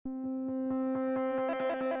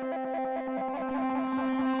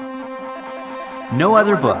No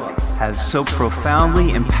other book has so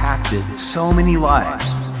profoundly impacted so many lives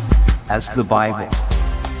as the Bible.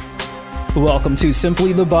 Welcome to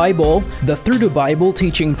Simply the Bible, the Through the Bible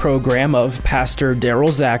teaching program of Pastor Daryl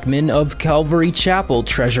Zachman of Calvary Chapel,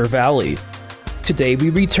 Treasure Valley. Today we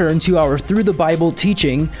return to our Through the Bible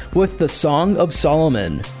teaching with the Song of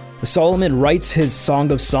Solomon. Solomon writes his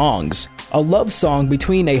Song of Songs, a love song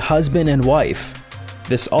between a husband and wife.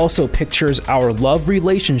 This also pictures our love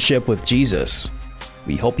relationship with Jesus.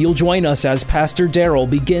 We hope you'll join us as Pastor Daryl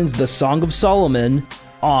begins the Song of Solomon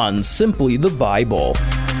on Simply the Bible.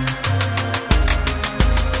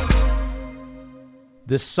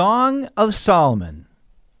 The Song of Solomon.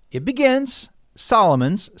 It begins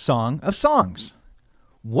Solomon's Song of Songs.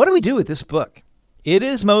 What do we do with this book? It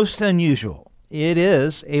is most unusual. It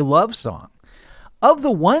is a love song. Of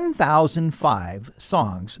the 1,005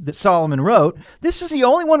 songs that Solomon wrote, this is the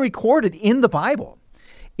only one recorded in the Bible.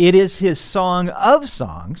 It is his Song of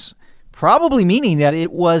Songs, probably meaning that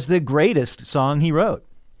it was the greatest song he wrote.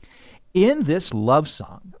 In this love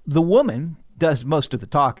song, the woman does most of the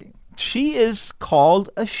talking. She is called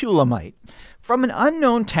a Shulamite, from an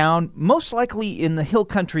unknown town, most likely in the hill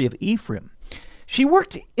country of Ephraim. She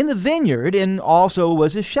worked in the vineyard and also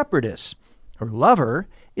was a shepherdess. Her lover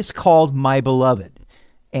is called My Beloved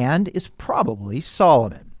and is probably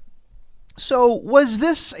Solomon. So was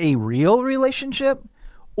this a real relationship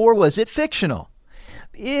or was it fictional?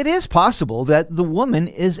 It is possible that the woman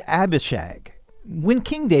is Abishag. When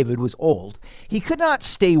King David was old, he could not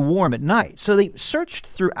stay warm at night, so they searched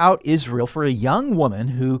throughout Israel for a young woman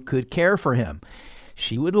who could care for him.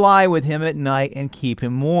 She would lie with him at night and keep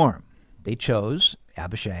him warm. They chose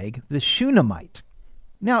Abishag the Shunammite.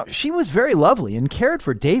 Now, she was very lovely and cared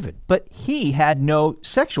for David, but he had no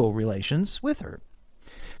sexual relations with her.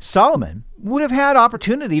 Solomon would have had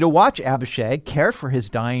opportunity to watch Abishag care for his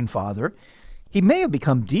dying father. He may have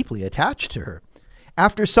become deeply attached to her.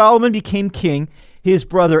 After Solomon became king, his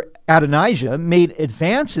brother Adonijah made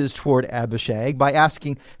advances toward Abishag by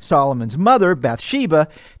asking Solomon's mother, Bathsheba,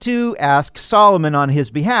 to ask Solomon on his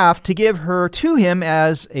behalf to give her to him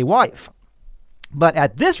as a wife. But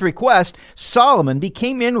at this request, Solomon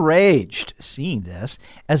became enraged, seeing this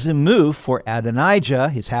as a move for Adonijah,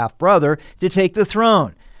 his half-brother, to take the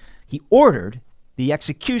throne. He ordered the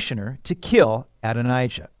executioner to kill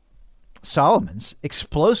Adonijah. Solomon's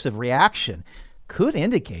explosive reaction could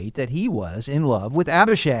indicate that he was in love with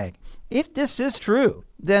Abishag. If this is true,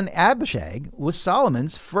 then Abishag was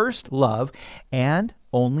Solomon's first love and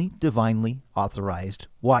only divinely authorized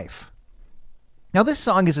wife. Now, this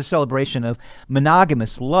song is a celebration of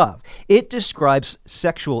monogamous love. It describes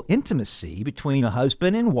sexual intimacy between a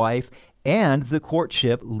husband and wife and the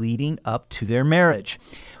courtship leading up to their marriage.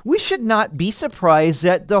 We should not be surprised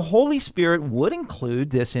that the Holy Spirit would include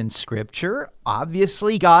this in Scripture.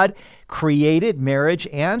 Obviously, God created marriage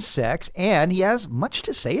and sex, and He has much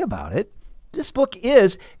to say about it. This book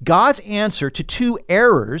is God's answer to two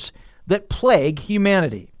errors that plague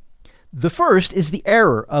humanity. The first is the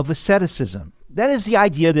error of asceticism. That is the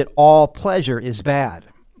idea that all pleasure is bad.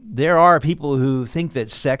 There are people who think that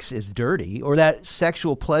sex is dirty or that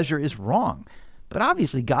sexual pleasure is wrong. But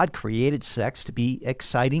obviously, God created sex to be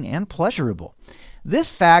exciting and pleasurable.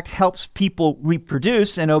 This fact helps people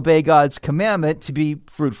reproduce and obey God's commandment to be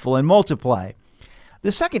fruitful and multiply.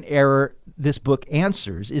 The second error this book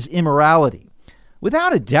answers is immorality.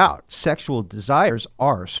 Without a doubt, sexual desires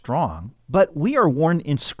are strong, but we are warned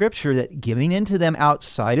in Scripture that giving into them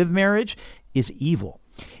outside of marriage is evil.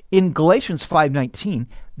 In Galatians 5:19,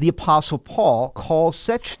 the Apostle Paul calls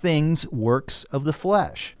such things works of the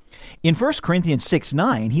flesh. In 1 Corinthians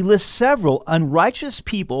 6:9, he lists several unrighteous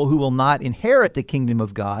people who will not inherit the kingdom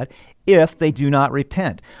of God if they do not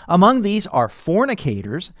repent. Among these are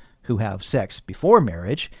fornicators, who have sex before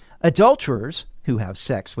marriage, adulterers, who have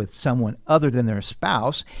sex with someone other than their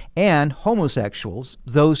spouse, and homosexuals,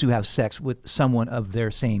 those who have sex with someone of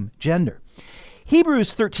their same gender.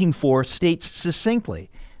 Hebrews 13:4 states succinctly,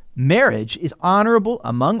 "Marriage is honorable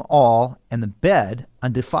among all, and the bed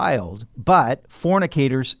undefiled, but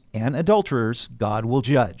fornicators and adulterers God will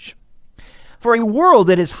judge." For a world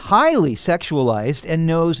that is highly sexualized and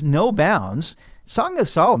knows no bounds, Song of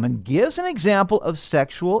Solomon gives an example of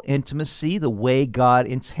sexual intimacy the way God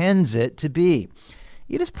intends it to be.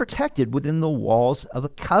 It is protected within the walls of a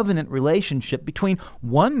covenant relationship between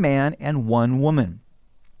one man and one woman.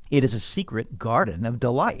 It is a secret garden of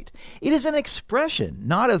delight. It is an expression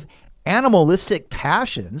not of animalistic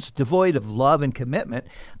passions devoid of love and commitment,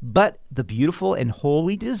 but the beautiful and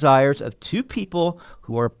holy desires of two people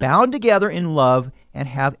who are bound together in love and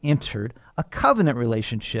have entered a covenant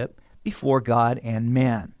relationship before God and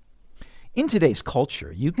man. In today's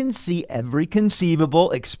culture, you can see every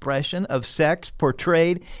conceivable expression of sex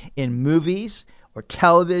portrayed in movies or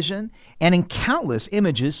television and in countless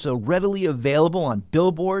images so readily available on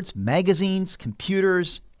billboards, magazines,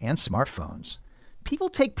 computers, and smartphones. People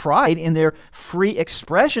take pride in their free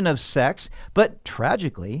expression of sex, but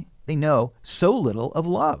tragically, they know so little of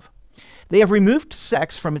love. They have removed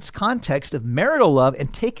sex from its context of marital love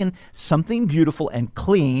and taken something beautiful and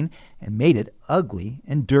clean and made it ugly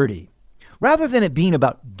and dirty. Rather than it being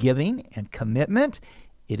about giving and commitment,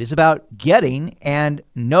 it is about getting and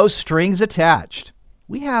no strings attached.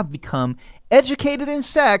 We have become educated in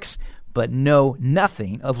sex, but know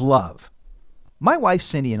nothing of love. My wife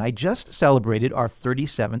Cindy and I just celebrated our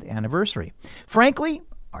 37th anniversary. Frankly,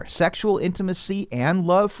 our sexual intimacy and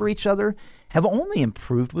love for each other have only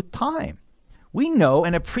improved with time. We know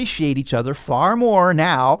and appreciate each other far more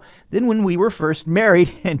now than when we were first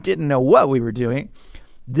married and didn't know what we were doing.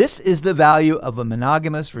 This is the value of a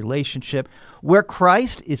monogamous relationship where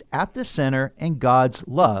Christ is at the center and God's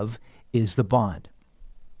love is the bond.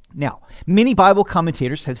 Now, many Bible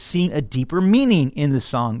commentators have seen a deeper meaning in the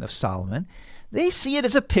Song of Solomon. They see it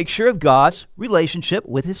as a picture of God's relationship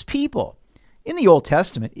with his people. In the Old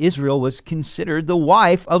Testament, Israel was considered the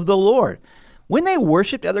wife of the Lord. When they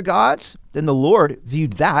worshiped other gods, then the Lord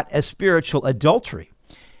viewed that as spiritual adultery.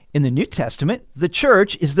 In the New Testament, the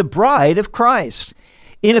church is the bride of Christ.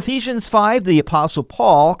 In Ephesians 5, the Apostle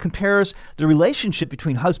Paul compares the relationship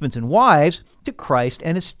between husbands and wives to Christ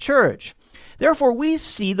and his church. Therefore, we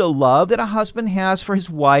see the love that a husband has for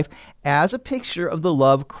his wife as a picture of the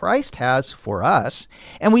love Christ has for us,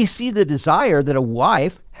 and we see the desire that a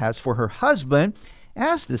wife has for her husband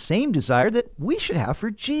as the same desire that we should have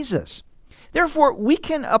for Jesus. Therefore, we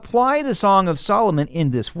can apply the Song of Solomon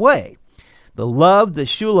in this way. The love the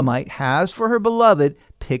Shulamite has for her beloved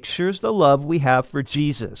pictures the love we have for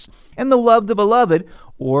Jesus. And the love the beloved,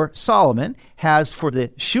 or Solomon, has for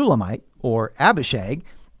the Shulamite, or Abishag,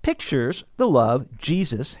 pictures the love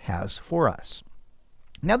Jesus has for us.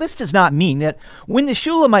 Now, this does not mean that when the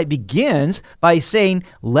Shulamite begins by saying,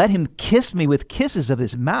 "Let him kiss me with kisses of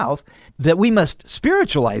his mouth," that we must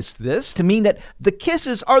spiritualize this to mean that the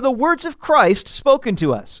kisses are the words of Christ spoken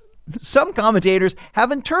to us. Some commentators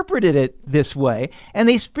have interpreted it this way, and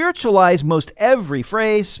they spiritualize most every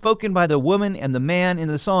phrase spoken by the woman and the man in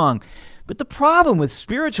the song. But the problem with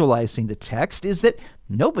spiritualizing the text is that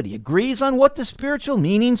nobody agrees on what the spiritual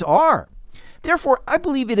meanings are. Therefore, I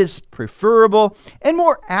believe it is preferable and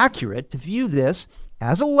more accurate to view this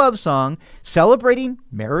as a love song celebrating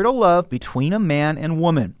marital love between a man and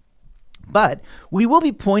woman. But we will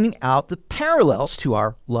be pointing out the parallels to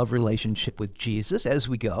our love relationship with Jesus as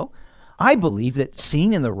we go. I believe that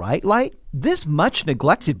seen in the right light, this much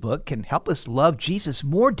neglected book can help us love Jesus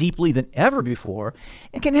more deeply than ever before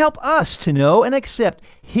and can help us to know and accept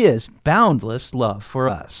his boundless love for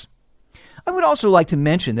us. I would also like to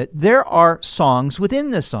mention that there are songs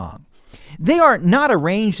within the song. They are not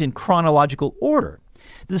arranged in chronological order.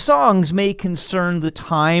 The songs may concern the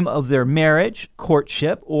time of their marriage,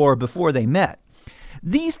 courtship, or before they met.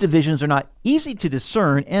 These divisions are not easy to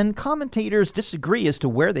discern, and commentators disagree as to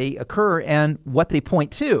where they occur and what they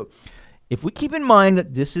point to. If we keep in mind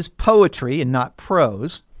that this is poetry and not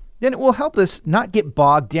prose, then it will help us not get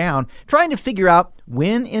bogged down trying to figure out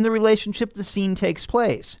when in the relationship the scene takes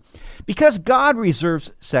place. Because God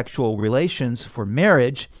reserves sexual relations for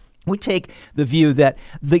marriage, we take the view that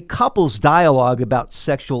the couple's dialogue about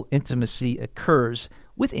sexual intimacy occurs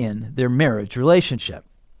within their marriage relationship.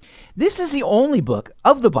 This is the only book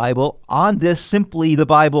of the Bible on this Simply the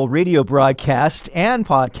Bible radio broadcast and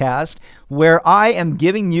podcast where I am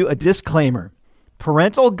giving you a disclaimer.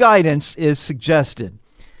 Parental guidance is suggested.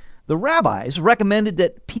 The rabbis recommended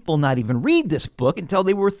that people not even read this book until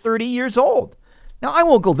they were 30 years old. Now, I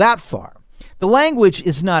won't go that far. The language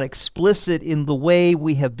is not explicit in the way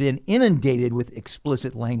we have been inundated with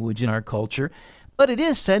explicit language in our culture, but it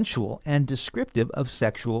is sensual and descriptive of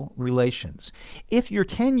sexual relations. If your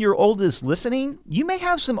 10-year-old is listening, you may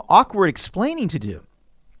have some awkward explaining to do.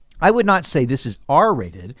 I would not say this is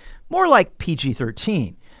R-rated, more like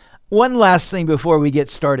PG-13. One last thing before we get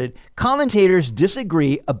started. Commentators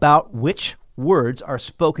disagree about which words are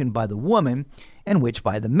spoken by the woman and which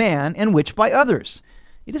by the man and which by others.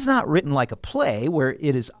 It is not written like a play where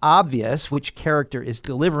it is obvious which character is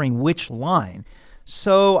delivering which line.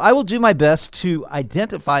 So I will do my best to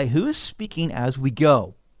identify who is speaking as we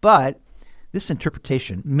go, but this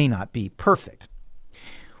interpretation may not be perfect.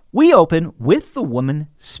 We open with the woman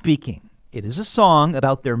speaking. It is a song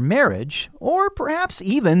about their marriage, or perhaps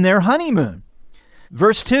even their honeymoon.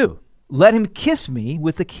 Verse 2, "Let him kiss me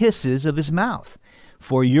with the kisses of his mouth."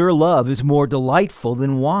 For your love is more delightful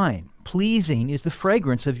than wine. Pleasing is the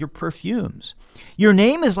fragrance of your perfumes. Your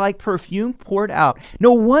name is like perfume poured out.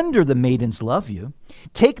 No wonder the maidens love you.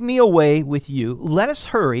 Take me away with you. Let us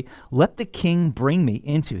hurry. Let the king bring me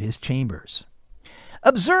into his chambers.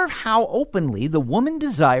 Observe how openly the woman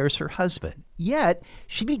desires her husband, yet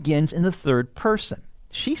she begins in the third person.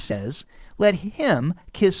 She says, "Let him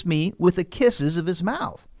kiss me with the kisses of his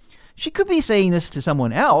mouth." She could be saying this to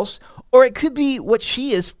someone else, or it could be what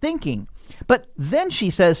she is thinking. But then she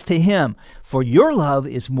says to him, "For your love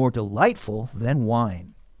is more delightful than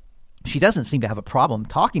wine." She doesn't seem to have a problem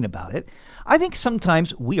talking about it. I think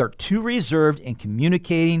sometimes we are too reserved in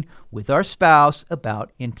communicating with our spouse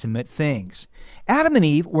about intimate things. Adam and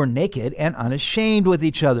Eve were naked and unashamed with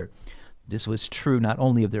each other. This was true not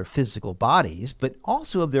only of their physical bodies, but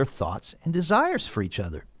also of their thoughts and desires for each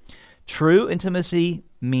other. True intimacy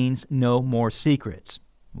means no more secrets.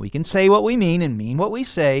 We can say what we mean and mean what we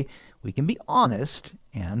say. We can be honest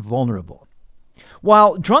and vulnerable.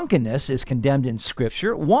 While drunkenness is condemned in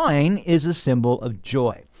Scripture, wine is a symbol of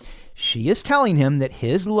joy. She is telling him that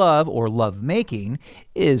his love or lovemaking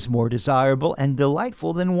is more desirable and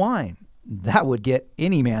delightful than wine. That would get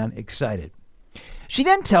any man excited. She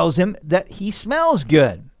then tells him that he smells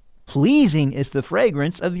good. Pleasing is the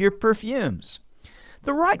fragrance of your perfumes.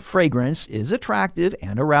 The right fragrance is attractive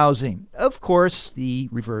and arousing. Of course, the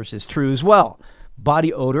reverse is true as well.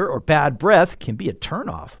 Body odor or bad breath can be a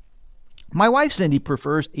turnoff. My wife Cindy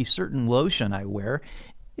prefers a certain lotion I wear.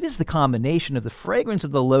 It is the combination of the fragrance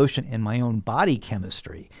of the lotion and my own body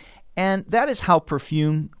chemistry. And that is how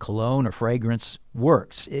perfume, cologne, or fragrance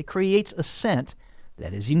works. It creates a scent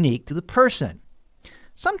that is unique to the person.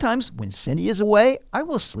 Sometimes when Cindy is away, I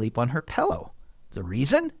will sleep on her pillow. The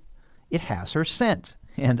reason? It has her scent,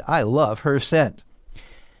 and I love her scent.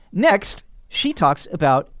 Next, she talks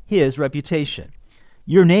about his reputation.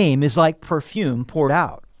 Your name is like perfume poured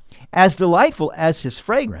out. As delightful as his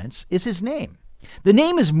fragrance is his name. The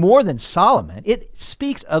name is more than Solomon. It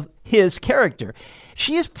speaks of his character.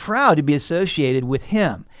 She is proud to be associated with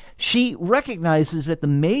him. She recognizes that the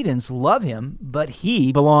maidens love him, but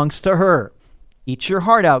he belongs to her. Eat your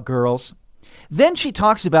heart out, girls. Then she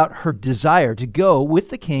talks about her desire to go with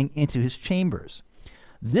the king into his chambers.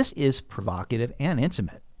 This is provocative and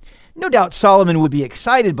intimate. No doubt Solomon would be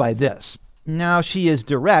excited by this. Now she is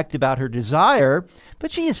direct about her desire,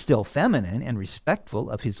 but she is still feminine and respectful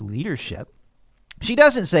of his leadership. She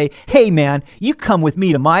doesn't say, "Hey man, you come with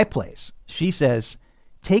me to my place." She says,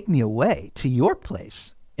 "Take me away to your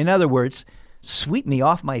place." In other words, sweep me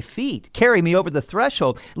off my feet, carry me over the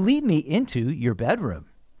threshold, lead me into your bedroom.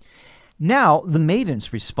 Now the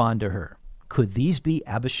maidens respond to her. Could these be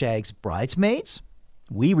Abishag's bridesmaids?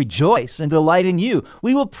 We rejoice and delight in you.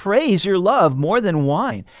 We will praise your love more than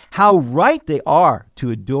wine. How right they are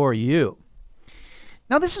to adore you.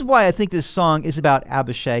 Now this is why I think this song is about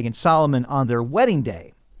Abishag and Solomon on their wedding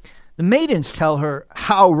day. The maidens tell her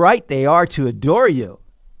how right they are to adore you.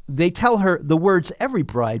 They tell her the words every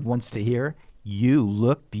bride wants to hear. You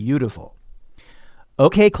look beautiful.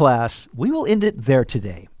 Okay, class, we will end it there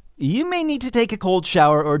today. You may need to take a cold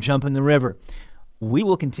shower or jump in the river. We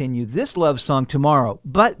will continue this love song tomorrow.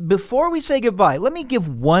 But before we say goodbye, let me give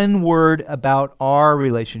one word about our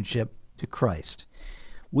relationship to Christ.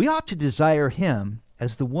 We ought to desire him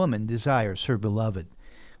as the woman desires her beloved.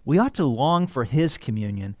 We ought to long for his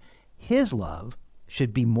communion. His love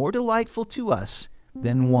should be more delightful to us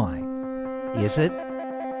than wine. Is it?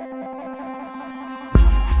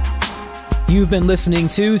 You've been listening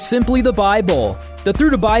to Simply the Bible, the Through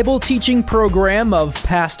the Bible teaching program of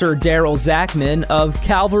Pastor Daryl Zachman of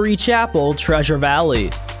Calvary Chapel, Treasure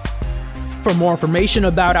Valley. For more information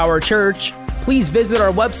about our church, please visit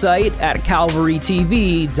our website at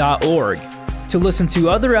calvarytv.org. To listen to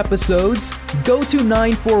other episodes, go to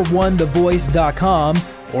 941thevoice.com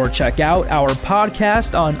or check out our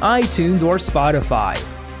podcast on iTunes or Spotify.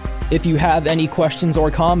 If you have any questions or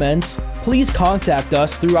comments, please contact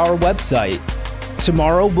us through our website.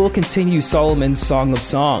 Tomorrow we'll continue Solomon's Song of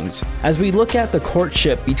Songs as we look at the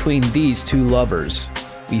courtship between these two lovers.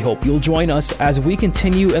 We hope you'll join us as we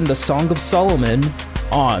continue in the Song of Solomon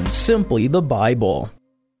on Simply the Bible.